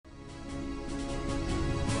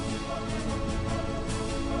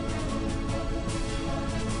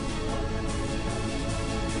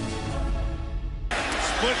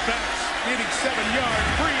Cliff-backs needing 7 yards.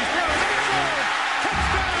 Brees throws end zone.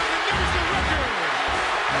 Touchdown, and there's the record.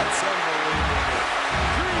 That's unbelievable.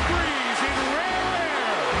 Drew Brees in rare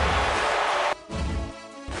air.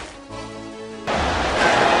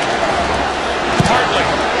 Hartley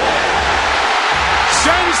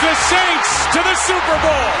sends the Saints to the Super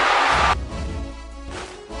Bowl.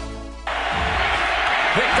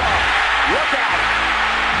 Picked off. Look out.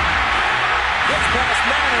 Gets past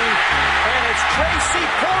Manning, and it's Tracy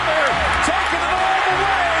Porter taking it all the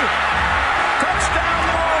way. Touchdown,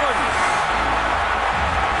 Marlins.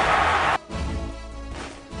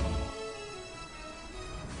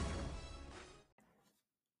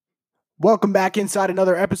 Welcome back inside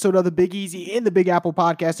another episode of the Big Easy in the Big Apple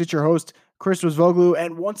Podcast. It's your host, Chris Voglu.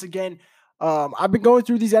 And once again, I've been going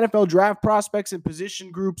through these NFL draft prospects and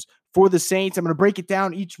position groups for the Saints. I'm going to break it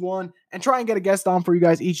down each one and try and get a guest on for you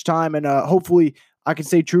guys each time. And hopefully I can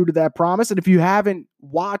stay true to that promise. And if you haven't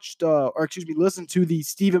listened to the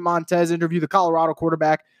Steven Montez interview, the Colorado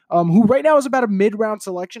quarterback, who right now is about a mid-round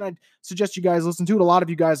selection, I'd suggest you guys listen to it. A lot of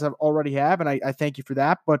you guys already have, and I thank you for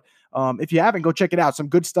that. But if you haven't, go check it out. Some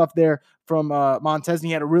good stuff there from Montez, and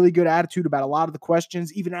he had a really good attitude about a lot of the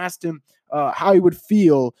questions. Even asked him how he would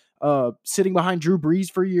feel sitting behind Drew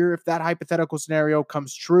Brees for a year if that hypothetical scenario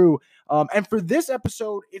comes true. And for this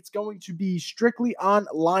episode, it's going to be strictly on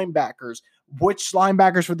linebackers. Which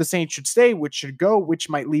linebackers for the Saints should stay, which should go, which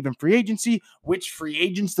might leave in free agency, which free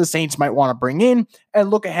agents the Saints might want to bring in, and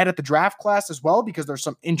look ahead at the draft class as well, because there's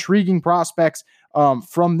some intriguing prospects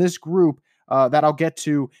from this group that I'll get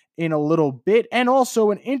to in a little bit. And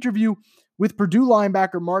also an interview with Purdue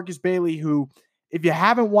linebacker Marcus Bailey, who, if you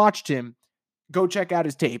haven't watched him, go check out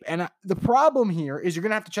his tape. And the problem here is you're going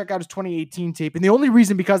to have to check out his 2018 tape. And the only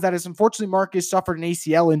reason because that is, unfortunately, Marcus suffered an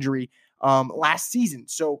ACL injury last season.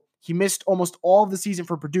 So he missed almost all of the season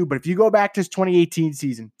for Purdue. But if you go back to his 2018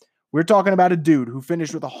 season, we're talking about a dude who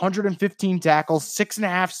finished with 115 tackles,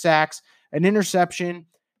 6.5 sacks, an interception.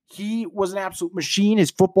 He was an absolute machine.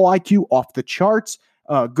 His football IQ off the charts,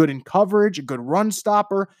 good in coverage, a good run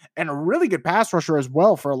stopper, and a really good pass rusher as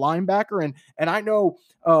well for a linebacker. And I know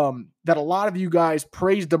that a lot of you guys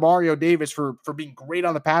praised Demario Davis for being great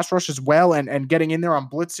on the pass rush as well and getting in there on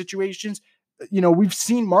blitz situations. You know, we've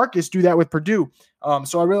seen Marcus do that with Purdue.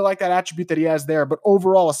 So I really like that attribute that he has there. But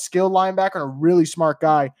overall, a skilled linebacker and a really smart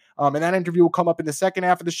guy. And that interview will come up in the second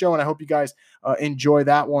half of the show, and I hope you guys enjoy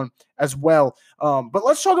that one as well. But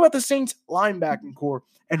let's talk about the Saints linebacking core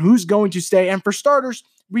and who's going to stay. And for starters,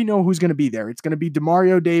 we know who's going to be there. It's going to be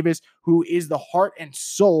Demario Davis, who is the heart and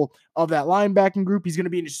soul of that linebacking group. He's going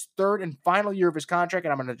to be in his third and final year of his contract,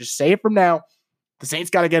 and I'm going to just say it from now. The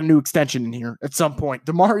Saints got to get a new extension in here at some point.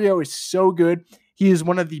 Demario is so good. He is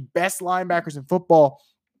one of the best linebackers in football.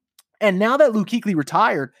 And now that Luke Kuechly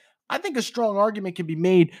retired, I think a strong argument can be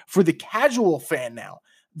made for the casual fan now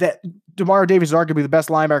that Demario Davis is arguably the best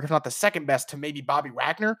linebacker, if not the second best, to maybe Bobby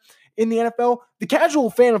Wagner in the NFL. The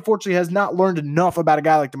casual fan, unfortunately, has not learned enough about a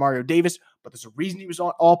guy like Demario Davis, but there's a reason he was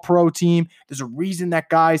on all-pro team. There's a reason that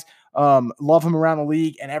guys love him around the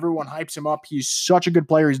league, and everyone hypes him up. He's such a good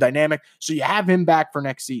player. He's dynamic. So you have him back for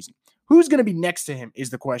next season. Who's going to be next to him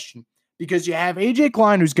is the question, because you have A.J.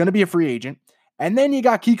 Klein, who's going to be a free agent, and then you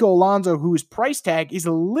got Kiko Alonso, whose price tag is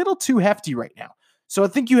a little too hefty right now. So I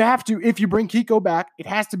think you have to, if you bring Kiko back, it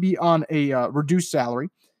has to be on a reduced salary.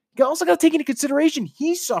 You also got to take into consideration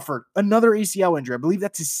he suffered another ACL injury. I believe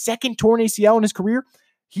that's his second torn ACL in his career.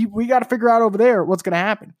 We got to figure out over there what's going to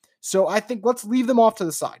happen. So I think let's leave them off to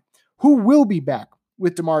the side. Who will be back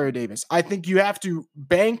with Demario Davis? I think you have to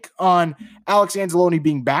bank on Alex Anzalone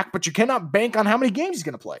being back, but you cannot bank on how many games he's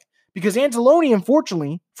going to play. Because Anzalone,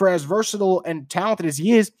 unfortunately, for as versatile and talented as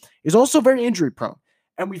he is also very injury prone.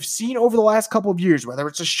 And we've seen over the last couple of years, whether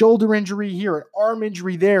it's a shoulder injury here, an arm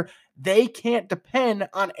injury there, they can't depend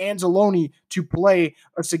on Anzalone to play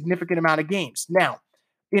a significant amount of games. Now,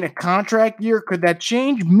 in a contract year, could that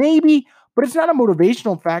change? Maybe, but it's not a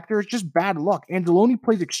motivational factor. It's just bad luck. Anzalone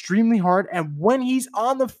plays extremely hard, and when he's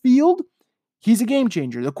on the field, he's a game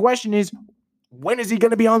changer. The question is, when is he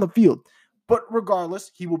going to be on the field? But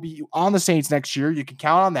regardless, he will be on the Saints next year. You can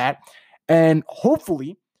count on that. And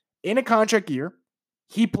hopefully, in a contract year,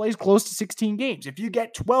 he plays close to 16 games. If you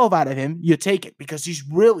get 12 out of him, you take it because he's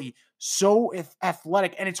really so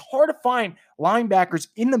athletic. And it's hard to find linebackers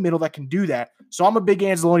in the middle that can do that. So I'm a big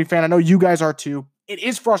Anzalone fan. I know you guys are too. It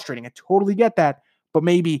is frustrating. I totally get that. But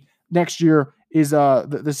maybe next year is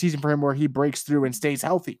the season for him where he breaks through and stays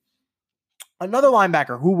healthy. Another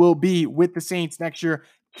linebacker who will be with the Saints next year,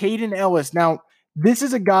 Kaden Elliss. Now, this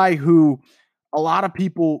is a guy who a lot of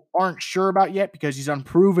people aren't sure about yet because he's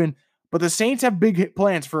unproven. But the Saints have big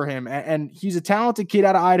plans for him, and he's a talented kid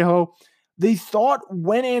out of Idaho. They thought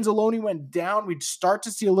when Anzalone went down, we'd start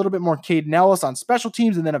to see a little bit more Caden Ellis on special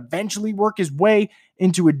teams and then eventually work his way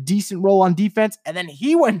into a decent role on defense. And then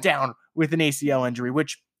he went down with an ACL injury,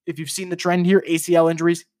 which, if you've seen the trend here, ACL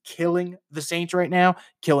injuries killing the Saints right now,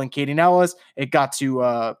 killing Caden Ellis. It got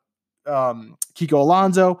to Kiko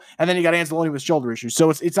Alonso, and then you got Anzalone with shoulder issues. So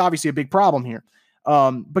it's obviously a big problem here.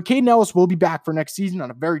 But Caden Ellis will be back for next season on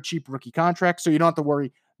a very cheap rookie contract, so you don't have to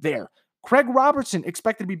worry there. Craig Robertson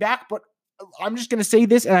expected to be back, but I'm just going to say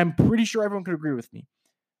this, and I'm pretty sure everyone could agree with me.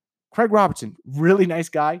 Craig Robertson, really nice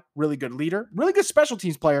guy, really good leader, really good special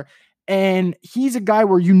teams player, and he's a guy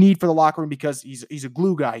where you need for the locker room because he's a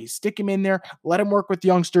glue guy. You stick him in there, let him work with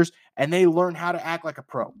youngsters, and they learn how to act like a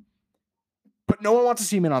pro. But no one wants to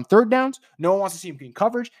see him in on third downs. No one wants to see him in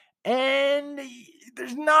coverage, and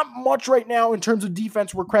there's not much right now in terms of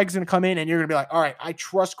defense where Craig's going to come in and you're going to be like, all right, I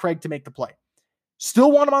trust Craig to make the play.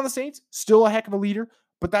 Still want him on the Saints, still a heck of a leader,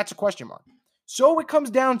 but that's a question mark. So it comes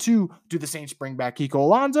down to, do the Saints bring back Kiko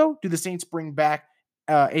Alonso? Do the Saints bring back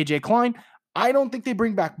AJ Klein? I don't think they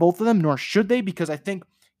bring back both of them, nor should they, because I think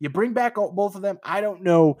you bring back both of them. I don't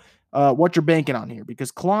know what you're banking on here,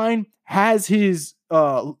 because Klein has his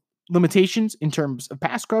limitations in terms of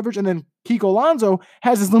pass coverage, and then Kiko Alonso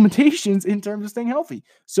has his limitations in terms of staying healthy.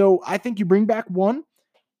 So I think you bring back one.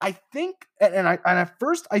 I think, and at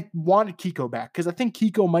first I wanted Kiko back because I think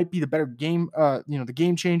Kiko might be the better game, the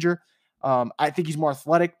game changer. I think he's more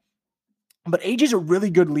athletic, but AJ's a really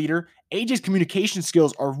good leader. AJ's communication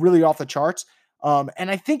skills are really off the charts. And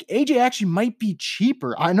I think AJ actually might be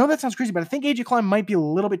cheaper. I know that sounds crazy, but I think AJ Klein might be a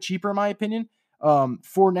little bit cheaper in my opinion,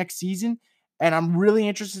 for next season. And I'm really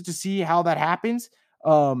interested to see how that happens.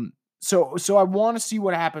 So I want to see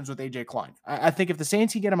what happens with AJ Klein. I think if the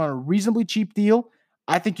Saints can get him on a reasonably cheap deal,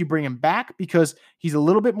 I think you bring him back because he's a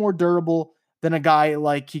little bit more durable than a guy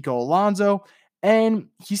like Kiko Alonso. And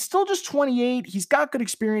he's still just 28. He's got good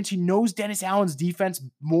experience. He knows Dennis Allen's defense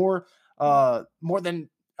more than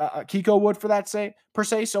Kiko would per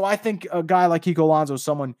se. So I think a guy like Kiko Alonso is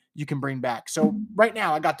someone you can bring back. So right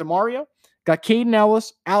now I got DeMario, got Caden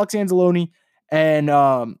Ellis, Alex Anzalone, and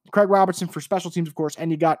Craig Robertson for special teams, of course. And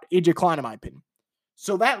you got AJ Klein, in my opinion.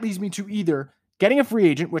 So that leads me to either getting a free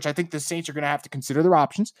agent, which I think the Saints are going to have to consider their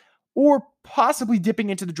options, or possibly dipping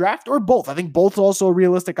into the draft, or both. I think both is also a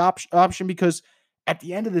realistic option because at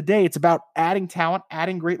the end of the day, it's about adding talent,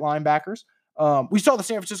 adding great linebackers. We saw the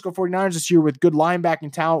San Francisco 49ers this year with good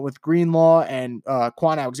linebacking talent with Greenlaw and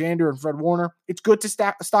Quan Alexander and Fred Warner. It's good to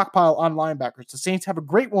stockpile on linebackers. The Saints have a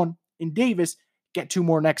great one in Davis, get two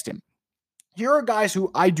more next to him. Here are guys who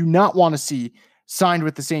I do not want to see signed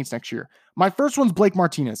with the Saints next year. My first one's Blake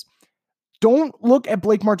Martinez. Don't look at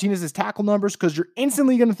Blake Martinez's tackle numbers because you're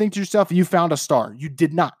instantly going to think to yourself, you found a star. You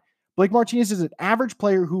did not. Blake Martinez is an average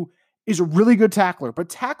player who is a really good tackler, but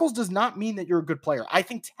tackles does not mean that you're a good player. I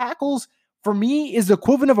think tackles, for me, is the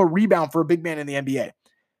equivalent of a rebound for a big man in the NBA.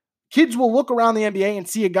 Kids will look around the NBA and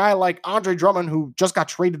see a guy like Andre Drummond, who just got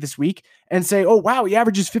traded this week, and say, oh, wow, he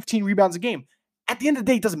averages 15 rebounds a game. At the end of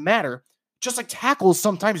the day, it doesn't matter. Just like tackles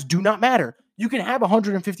sometimes do not matter. You can have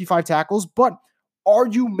 155 tackles, but are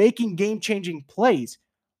you making game-changing plays?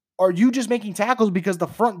 Are you just making tackles because the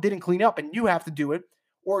front didn't clean up and you have to do it?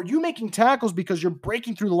 Or are you making tackles because you're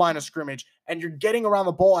breaking through the line of scrimmage and you're getting around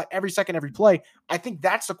the ball at every second, every play? I think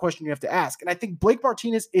that's the question you have to ask. And I think Blake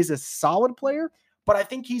Martinez is a solid player, but I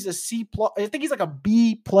think he's a C+. I think he's like a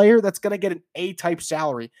B player that's going to get an A-type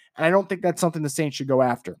salary. And I don't think that's something the Saints should go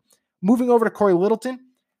after. Moving over to Corey Littleton,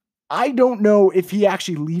 I don't know if he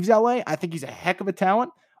actually leaves LA. I think he's a heck of a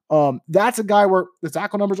talent. That's a guy where the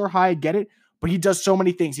tackle numbers are high, I get it, but he does so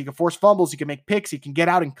many things. He can force fumbles, he can make picks, he can get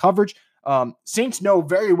out in coverage. Saints know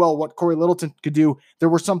very well what Corey Littleton could do. There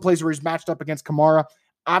were some plays where he's matched up against Kamara.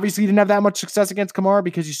 Obviously, he didn't have that much success against Kamara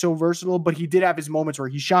because he's so versatile, but he did have his moments where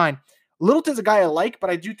he shined. Littleton's a guy I like, but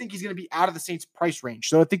I do think he's going to be out of the Saints' price range.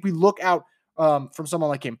 So I think we look out from someone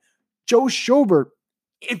like him. Joe Schobert,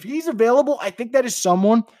 if he's available, I think that is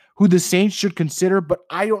someone who the Saints should consider, but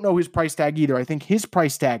I don't know his price tag either. I think his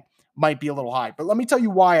price tag might be a little high. But let me tell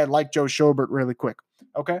you why I like Joe Schobert really quick,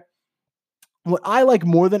 okay? What I like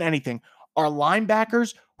more than anything are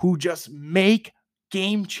linebackers who just make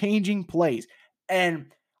game-changing plays.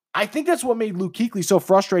 And I think that's what made Luke Kuechly so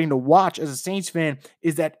frustrating to watch as a Saints fan,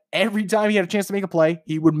 is that every time he had a chance to make a play,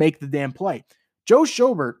 he would make the damn play. Joe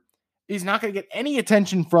Schobert is not going to get any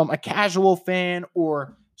attention from a casual fan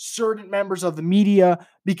or certain members of the media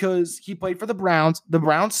because he played for the Browns. The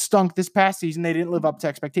Browns stunk this past season. They didn't live up to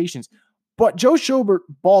expectations. But Joe Schobert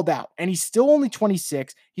balled out, and he's still only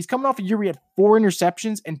 26. He's coming off a year where he had 4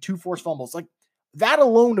 interceptions and 2 forced fumbles. Like, that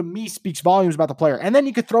alone to me speaks volumes about the player. And then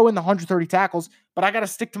you could throw in the 130 tackles, but I got to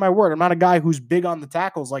stick to my word. I'm not a guy who's big on the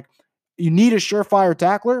tackles. Like, you need a surefire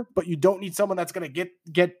tackler, but you don't need someone that's going to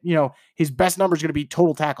get his best number is going to be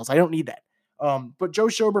total tackles. I don't need that. But Joe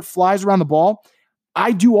Schobert flies around the ball.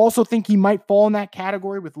 I do also think he might fall in that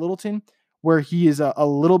category with Littleton, where he is a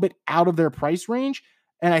little bit out of their price range.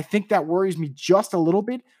 And I think that worries me just a little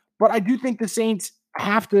bit. But I do think the Saints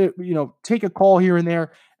have to, take a call here and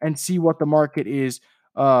there and see what the market is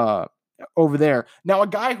over there. Now, a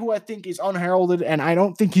guy who I think is unheralded, and I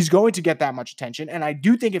don't think he's going to get that much attention, and I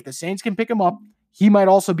do think if the Saints can pick him up, he might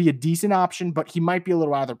also be a decent option, but he might be a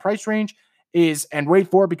little out of their price range, and wait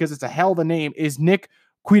for it because it's a hell of a name, is Nick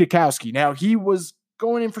Kwiatkowski. Now, he was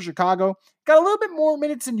going in for Chicago, got a little bit more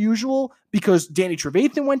minutes than usual because Danny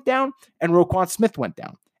Trevathan went down and Roquan Smith went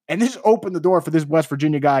down. And this opened the door for this West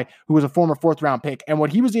Virginia guy who was a former 4th-round pick. And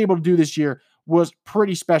what he was able to do this year was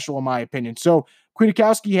pretty special, in my opinion. So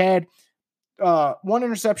Kwiatkowski had 1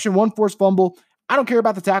 interception, 1 forced fumble. I don't care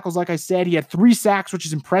about the tackles. Like I said, he had 3 sacks, which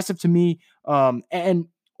is impressive to me. And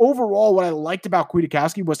overall, what I liked about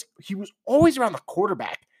Kwiatkowski was he was always around the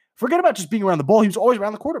quarterback. Forget about just being around the ball. He was always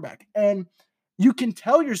around the quarterback. And you can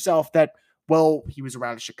tell yourself that, well, he was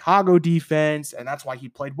around a Chicago defense, and that's why he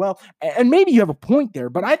played well. And maybe you have a point there,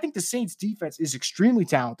 but I think the Saints defense is extremely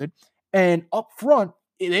talented. And up front,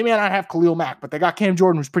 they may not have Khalil Mack, but they got Cam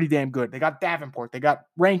Jordan, who's pretty damn good. They got Davenport. They got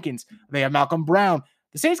Rankins. They have Malcolm Brown.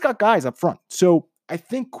 The Saints got guys up front. So I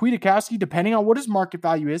think Kwiatkowski, depending on what his market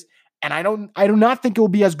value is, and I do not think it will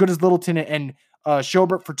be as good as Littleton and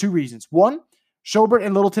Schobert for 2 reasons. 1, Schobert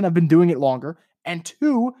and Littleton have been doing it longer. And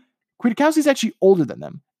 2, Kwiatkowski is actually older than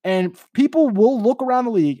them. And people will look around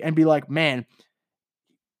the league and be like, man,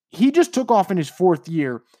 he just took off in his 4th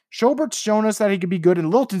year. Schobert's shown us that he can be good, and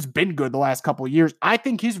Littleton's been good the last couple of years. I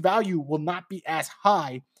think his value will not be as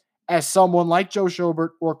high as someone like Joe Schobert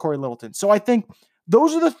or Corey Littleton. So I think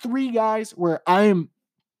those are the 3 guys where I am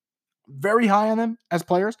very high on them as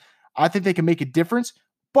players. I think they can make a difference,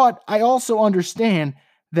 but I also understand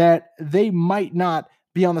that they might not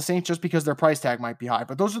be on the Saints just because their price tag might be high.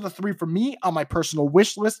 But those are the 3 for me on my personal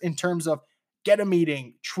wish list in terms of get a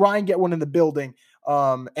meeting, try and get one in the building.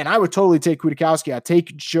 And I would totally take Kwiatkowski. I'd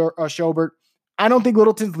take Schobert. I don't think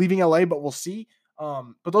Littleton's leaving LA, but we'll see.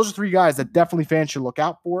 But those are 3 guys that definitely fans should look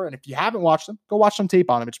out for. And if you haven't watched them, go watch some tape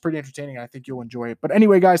on them. It's pretty entertaining, and I think you'll enjoy it. But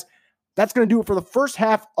anyway, guys, that's going to do it for the first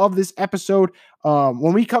half of this episode.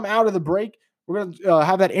 When we come out of the break, we're going to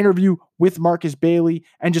have that interview with Marcus Bailey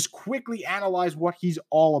and just quickly analyze what he's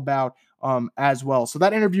all about as well. So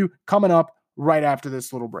that interview coming up right after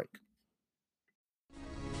this little break.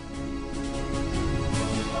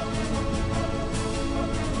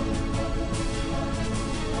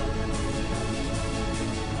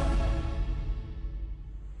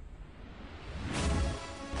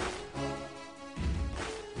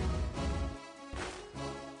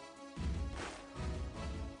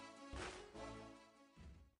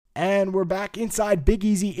 And we're back inside Big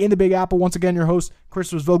Easy in the Big Apple. Once again, your host,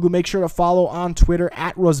 Chris Rosvoglu. Make sure to follow on Twitter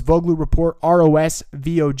at Rosvoglu Report,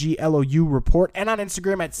 ROSVOGLOU Report, and on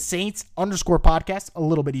Instagram at Saints_podcast. A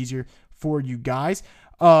little bit easier for you guys.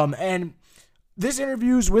 And this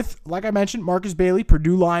interview is with, like I mentioned, Marcus Bailey,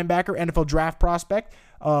 Purdue linebacker, NFL draft prospect.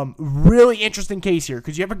 Really interesting case here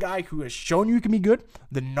because you have a guy who has shown you he can be good.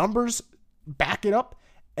 The numbers back it up,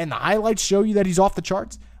 and the highlights show you that he's off the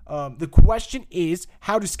charts. The question is,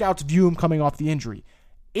 how do scouts view him coming off the injury?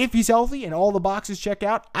 If he's healthy and all the boxes check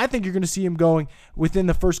out, I think you're going to see him going within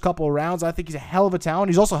the first couple of rounds. I think he's a hell of a talent.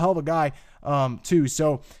 He's also a hell of a guy, too.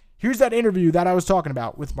 So here's that interview that I was talking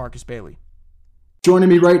about with Marcus Bailey. Joining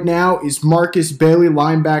me right now is Marcus Bailey,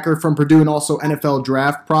 linebacker from Purdue and also NFL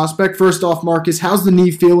draft prospect. First off, Marcus, how's the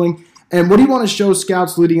knee feeling? And what do you want to show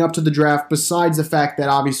scouts leading up to the draft besides the fact that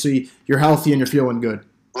obviously you're healthy and you're feeling good?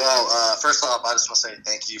 Well, first off, I just want to say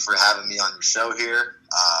thank you for having me on your show here.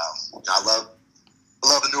 I love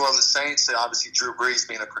the New Orleans Saints. Obviously, Drew Brees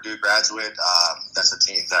being a Purdue graduate, that's a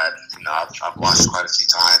team that I've watched quite a few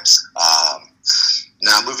times.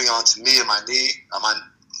 Now, moving on to me and my knee,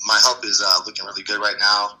 my health is looking really good right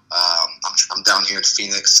now. I'm down here in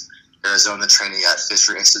Phoenix, Arizona, training at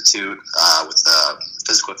Fisher Institute with a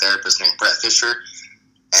physical therapist named Brett Fisher,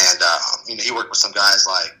 and he worked with some guys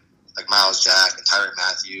like Miles Jack and Tyrann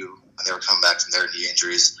Mathieu when they were coming back from their knee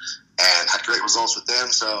injuries, and had great results with them.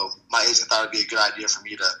 So my agent thought it'd be a good idea for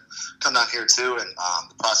me to come down here too, and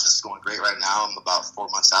the process is going great right now. I'm about 4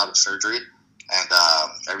 months out of surgery, and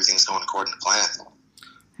everything's going according to plan.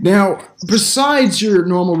 Now, besides your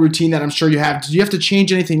normal routine that I'm sure you have, did you have to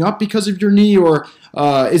change anything up because of your knee, or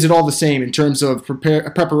is it all the same in terms of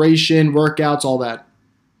preparation, workouts, all that?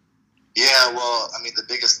 Yeah, well, I mean, the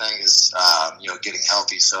biggest thing is, getting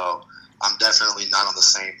healthy. So I'm definitely not on the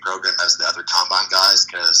same program as the other combine guys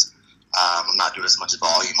because I'm not doing as much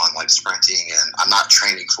volume on like sprinting, and I'm not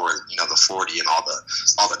training for the 40 and all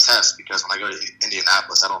the tests because when I go to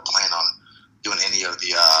Indianapolis, I don't plan on doing any of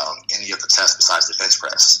the tests besides the bench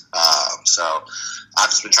press. So I've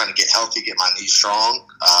just been trying to get healthy, get my knees strong,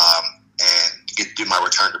 and do my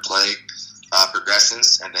return to play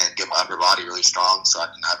progressions, and then get my upper body really strong so I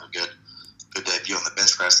can have a good debut on the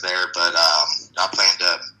bench press there. But I plan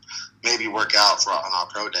to maybe work out on our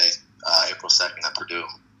pro day, April 2nd at Purdue.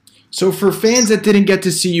 So for fans that didn't get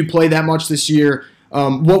to see you play that much this year,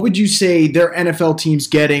 what would you say their NFL team's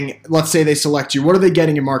getting? Let's say they select you. What are they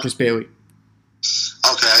getting in Marcus Bailey?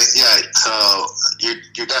 Okay, yeah. So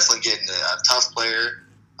you're definitely getting a tough player,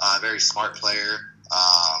 a very smart player,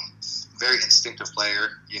 very instinctive player.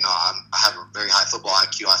 I have a very high football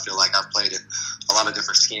IQ. I feel like I've played in a lot of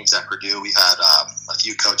different schemes at Purdue. We've had a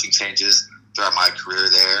few coaching changes throughout my career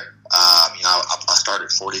there. I started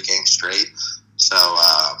 40 games straight. So,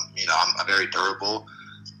 I'm very durable.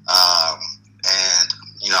 And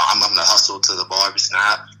I'm going to hustle to the ball every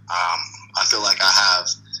snap. I feel like I have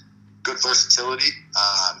good versatility.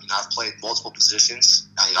 I've played multiple positions.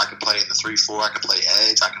 I can play in the 3-4. I can play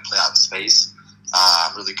edge. I can play out in space.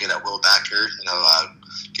 I'm really good at Will Backer,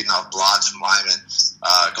 getting off blocks from linemen,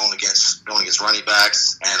 going against running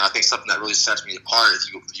backs. And I think something that really sets me apart,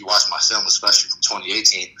 if you watch my film, especially from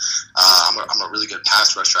 2018, I'm a really good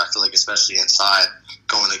pass rusher. I feel like especially inside,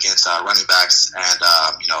 going against running backs and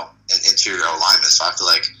interior linemen. So I feel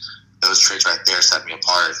like those traits right there set me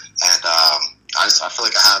apart. And I feel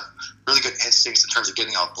like I have really good instincts in terms of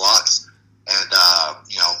getting off blocks. And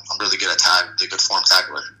I'm really good at the good form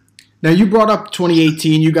tackler. Now, you brought up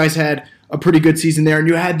 2018. You guys had a pretty good season there, and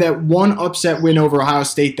you had that one upset win over Ohio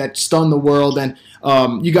State that stunned the world, and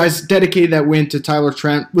you guys dedicated that win to Tyler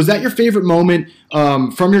Trent. Was that your favorite moment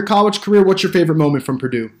from your college career? What's your favorite moment from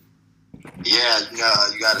Purdue? Yeah, you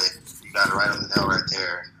got it right on the nail right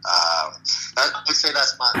there. I would say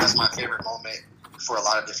that's my favorite moment for a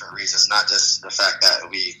lot of different reasons, not just the fact that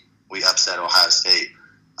we upset Ohio State,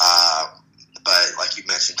 but like you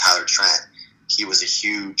mentioned, Tyler Trent. He was a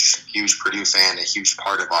huge Purdue fan, a huge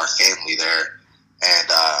part of our family there, and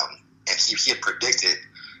he had predicted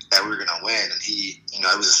that we were going to win, and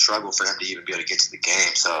it was a struggle for him to even be able to get to the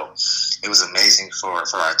game. So it was amazing for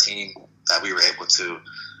our team that we were able to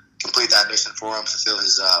complete that mission for him, fulfill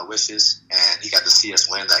his wishes, and he got to see us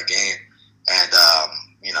win that game. And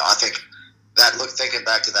I think thinking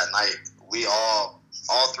back to that night, we all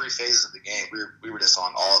three phases of the game, we were just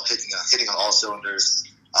hitting on all cylinders.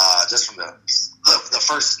 Just from the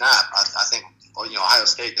first snap, I think Ohio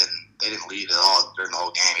State didn't lead at all during the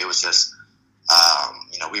whole game. It was just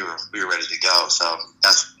we were ready to go. So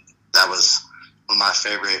that was one of my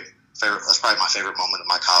favorite. That's probably my favorite moment of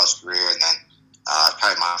my college career, and then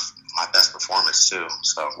probably my best performance too.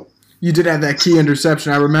 So. You did have that key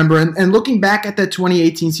interception, I remember. And looking back at that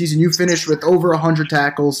 2018 season, you finished with over 100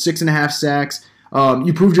 tackles, 6.5 sacks.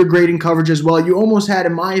 You proved your grading coverage as well. You almost had,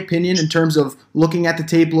 in my opinion, in terms of looking at the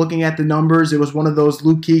tape, looking at the numbers, it was one of those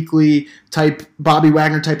Luke Kuechly type, Bobby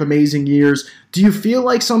Wagner type amazing years. Do you feel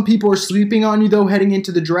like some people are sleeping on you, though, heading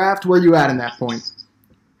into the draft? Where are you at in that point?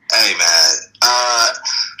 Hey, man.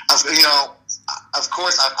 Of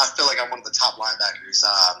course, I feel like I'm one of the top linebackers.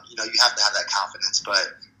 You have to have that confidence,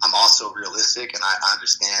 but I'm also realistic, and I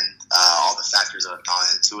understand all the factors that have gone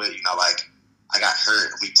into it. I got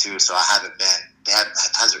hurt in week 2, so I haven't been. There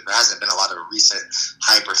hasn't been a lot of recent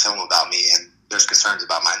hyper film about me, and there's concerns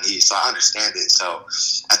about my knees, so I understand it. So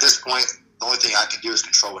at this point, the only thing I can do is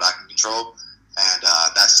control what I can control, and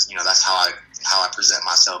that's how I present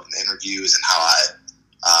myself in the interviews and how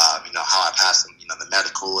I pass them, the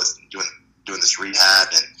medical and doing this rehab,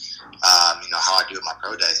 and how I do it my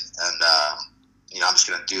pro day, and I'm just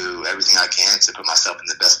gonna do everything I can to put myself in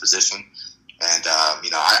the best position. And,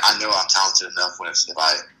 I know I'm talented enough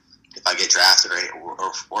if I get drafted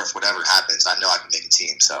or if whatever happens, I know I can make a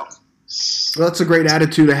team. So, well, that's a great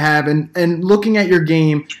attitude to have. And looking at your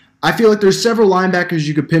game, I feel like there's several linebackers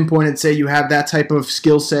you could pinpoint and say you have that type of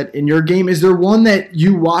skill set in your game. Is there one that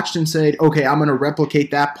you watched and said, okay, I'm going to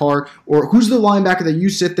replicate that part? Or who's the linebacker that you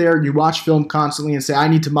sit there and you watch film constantly and say, I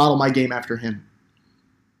need to model my game after him?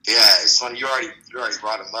 Yeah, it's funny. You already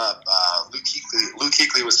brought him up. Luke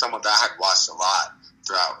Kuechly was someone that I had watched a lot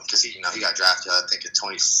throughout because he got drafted I think in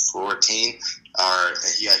 2014.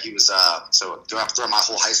 He was so throughout my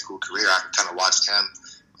whole high school career I kind of watched him,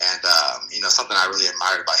 and something I really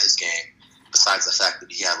admired about his game, besides the fact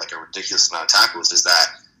that he had like a ridiculous amount of tackles, is that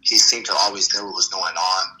he seemed to always know what was going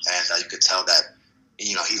on, and you could tell that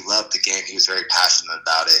he loved the game. He was very passionate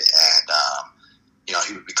about it, and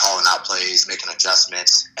he would be calling out plays, making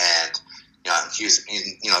adjustments, and he was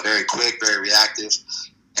very quick, very reactive,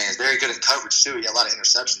 and very good in coverage too. He had a lot of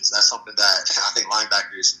interceptions. That's something that I think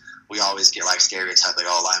linebackers, we always get like stereotyped, like,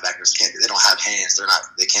 oh, linebackers they don't have hands,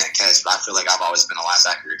 they can't catch. But I feel like I've always been a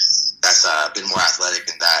linebacker that's been more athletic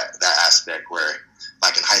in that aspect, where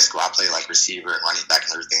like in high school I played like receiver and running back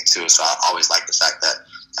and everything too. So I always liked the fact that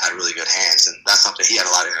I had really good hands, and that's something. He had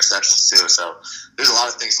a lot of interceptions too. So there's a lot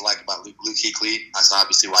of things to like about Luke Kuechly. That's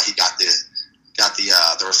obviously why he got the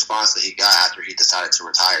response that he got after he decided to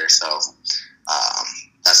retire. So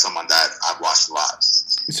that's someone that I've watched a lot.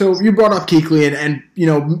 So you brought up Kuechly, and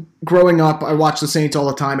growing up, I watched the Saints all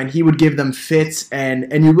the time, and he would give them fits,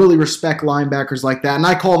 and you really respect linebackers like that. And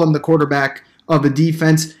I call them the quarterback of a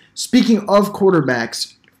defense. Speaking of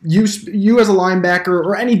quarterbacks, you as a linebacker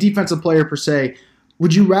or any defensive player per se,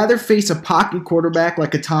 would you rather face a pocket quarterback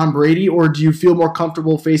like a Tom Brady, or do you feel more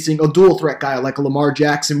comfortable facing a dual threat guy like a Lamar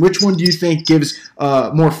Jackson? Which one do you think gives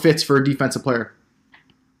more fits for a defensive player?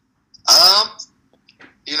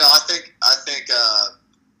 I think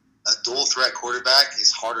a dual threat quarterback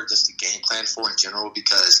is harder just to game plan for in general,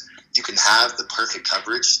 because you can have the perfect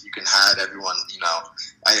coverage. You can have everyone,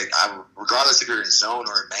 regardless if you're in zone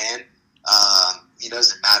or a man, it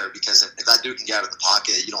doesn't matter, because if that dude can get out of the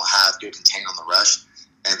pocket, you don't have to contain on the rush,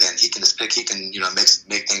 and then he can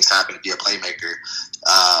make things happen to be a playmaker.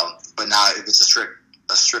 But now if it's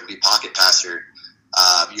a strictly pocket passer,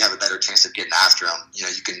 you have a better chance of getting after him.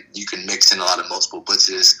 You can mix in a lot of multiple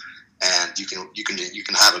blitzes, and you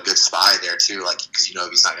can have a good spy there too, like, because he's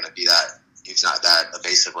not going to be he's not that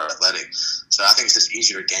evasive or athletic. So I think it's just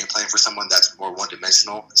easier to game plan for someone that's more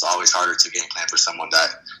one-dimensional. It's always harder to game plan for someone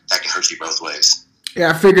that can hurt you both ways. Yeah,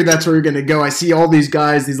 I figured that's where you're going to go. I see all these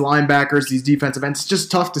guys, these linebackers, these defensive ends. It's just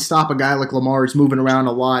tough to stop a guy like Lamar who's moving around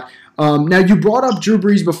a lot. Now, you brought up Drew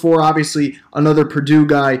Brees before, obviously another Purdue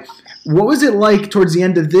guy. What was it like towards the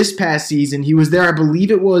end of this past season? He was there, I believe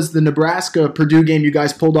it was the Nebraska-Purdue game. You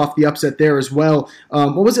guys pulled off the upset there as well.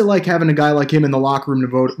 What was it like having a guy like him in the locker room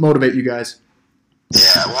to motivate you guys?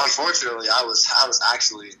 Yeah, well, unfortunately, I was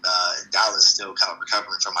actually in Dallas still kind of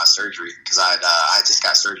recovering from my surgery, because I just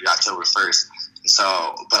got surgery October 1st.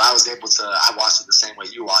 So, but I was able to, I watched it the same way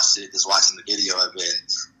you watched it, just watching the video of it.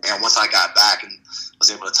 And once I got back and was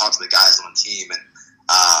able to talk to the guys on the team, and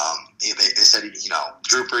they said,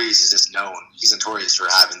 Drew Brees is just known. He's notorious for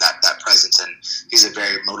having that presence, and he's a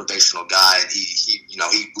very motivational guy. And he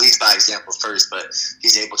leads by example first, but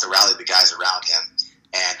he's able to rally the guys around him.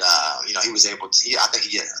 And he was able to. I think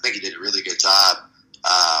he did a really good job.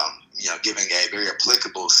 Giving a very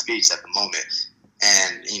applicable speech at the moment,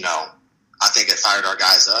 and I think it fired our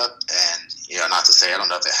guys up. And not to say I don't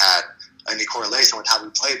know if it had any correlation with how we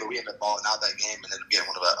played, but we ended up balling out that game and then getting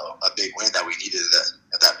a big win that we needed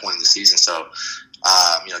at that point in the season. So,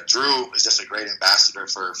 Drew is just a great ambassador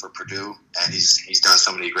for Purdue, and he's done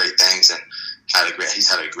so many great things, and he's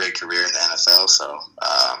had a great career in the NFL. So,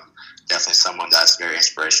 definitely someone that's very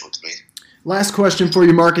inspirational to me. Last question for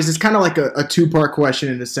you, Marcus. It's kind of like a two-part question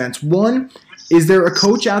in a sense. One, is there a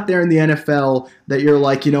coach out there in the NFL that you're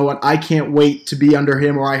like, you know what, I can't wait to be under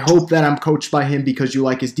him, or I hope that I'm coached by him because you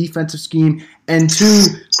like his defensive scheme? And two,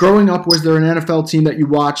 growing up, was there an NFL team that you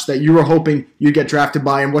watched that you were hoping you'd get drafted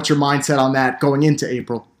by, and what's your mindset on that going into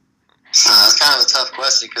April? That's kind of a tough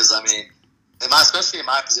question, because, especially in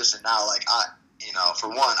my position now, for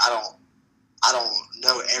one, I don't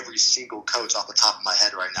know every single coach off the top of my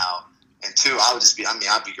head right now. And two, I'd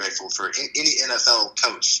be grateful for any NFL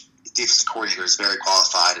coach. Defensive coordinator is very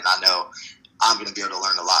qualified, and I know I'm going to be able to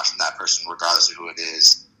learn a lot from that person, regardless of who it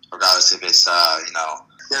is, regardless if it's I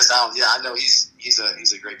know he's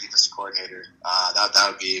a great defensive coordinator.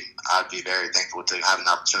 I'd be very thankful to have an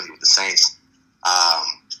opportunity with the Saints.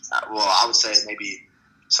 I would say maybe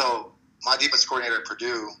so. My defense coordinator at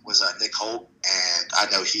Purdue was Nick Holt, and I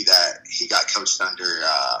know he got coached under.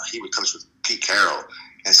 He would coach with Pete Carroll.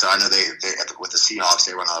 And so I know they with the Seahawks,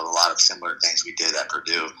 they run a lot of similar things we did at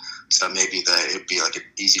Purdue. So maybe it'd be like an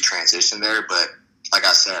easy transition there. But like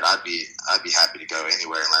I said, I'd be happy to go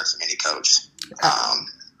anywhere and learn from any coach.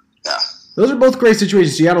 Yeah. Those are both great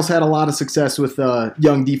situations. Seattle's had a lot of success with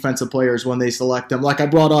young defensive players when they select them. Like I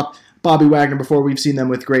brought up Bobby Wagner before, we've seen them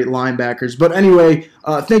with great linebackers. But anyway,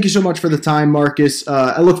 thank you so much for the time, Marcus.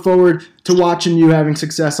 I look forward to watching you having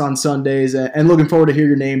success on Sundays and looking forward to hear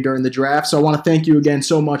your name during the draft. So I want to thank you again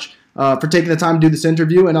so much for taking the time to do this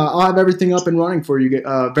interview, and I'll have everything up and running for you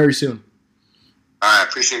very soon. All right,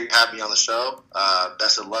 appreciate you having me on the show.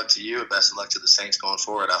 Best of luck to you. Best of luck to the Saints going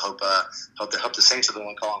forward. I hope the Saints are the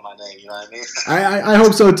one calling my name. You know what I mean? I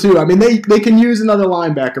hope so too. I mean, they can use another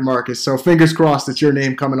linebacker, Marcus. So fingers crossed it's your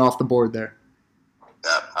name coming off the board there.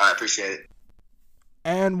 Yeah, all right, appreciate it.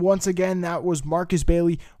 And once again, that was Marcus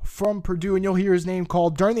Bailey from Purdue, and you'll hear his name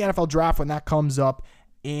called during the NFL draft when that comes up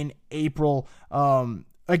in April.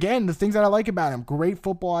 Again, the things that I like about him, great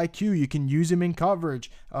football IQ. You can use him in coverage.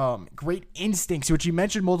 Great instincts, which he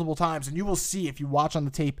mentioned multiple times. And you will see if you watch on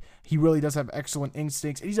the tape, he really does have excellent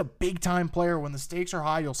instincts. And he's a big-time player. When the stakes are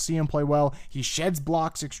high, you'll see him play well. He sheds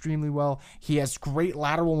blocks extremely well. He has great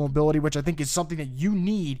lateral mobility, which I think is something that you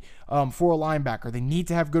need for a linebacker. They need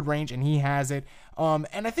to have good range, and he has it.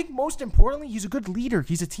 And I think most importantly, he's a good leader.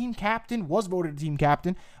 He's a team captain, was voted a team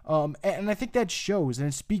captain. And I think that shows, and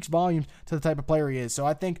it speaks volumes to the type of player he is. So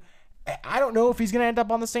I don't know if he's going to end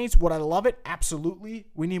up on the Saints. Would I love it? Absolutely.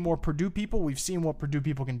 We need more Purdue people. We've seen what Purdue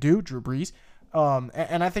people can do, Drew Brees.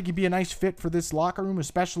 And I think he'd be a nice fit for this locker room,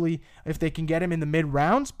 especially if they can get him in the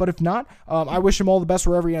mid-rounds. But if not, I wish him all the best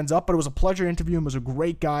wherever he ends up. But it was a pleasure to interview him. He was a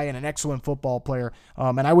great guy and an excellent football player.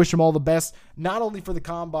 And I wish him all the best, not only for the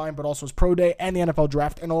Combine, but also his pro day and the NFL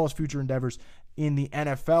draft and all his future endeavors in the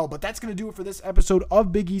NFL. But that's going to do it for this episode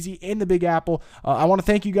of Big Easy in the Big Apple. I want to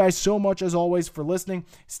thank you guys so much, as always, for listening.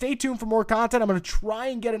 Stay tuned for more content. I'm going to try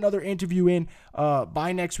and get another interview in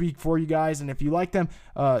by next week for you guys. And if you like them,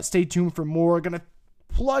 stay tuned for more. Going to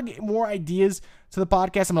plug more ideas to the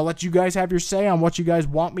podcast. I'm going to let you guys have your say on what you guys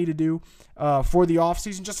want me to do for the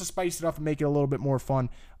offseason, just to spice it up and make it a little bit more fun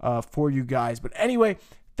for you guys. But anyway,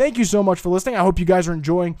 thank you so much for listening. I hope you guys are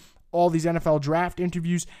enjoying all these NFL draft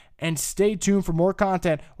interviews, and stay tuned for more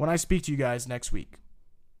content when I speak to you guys next week.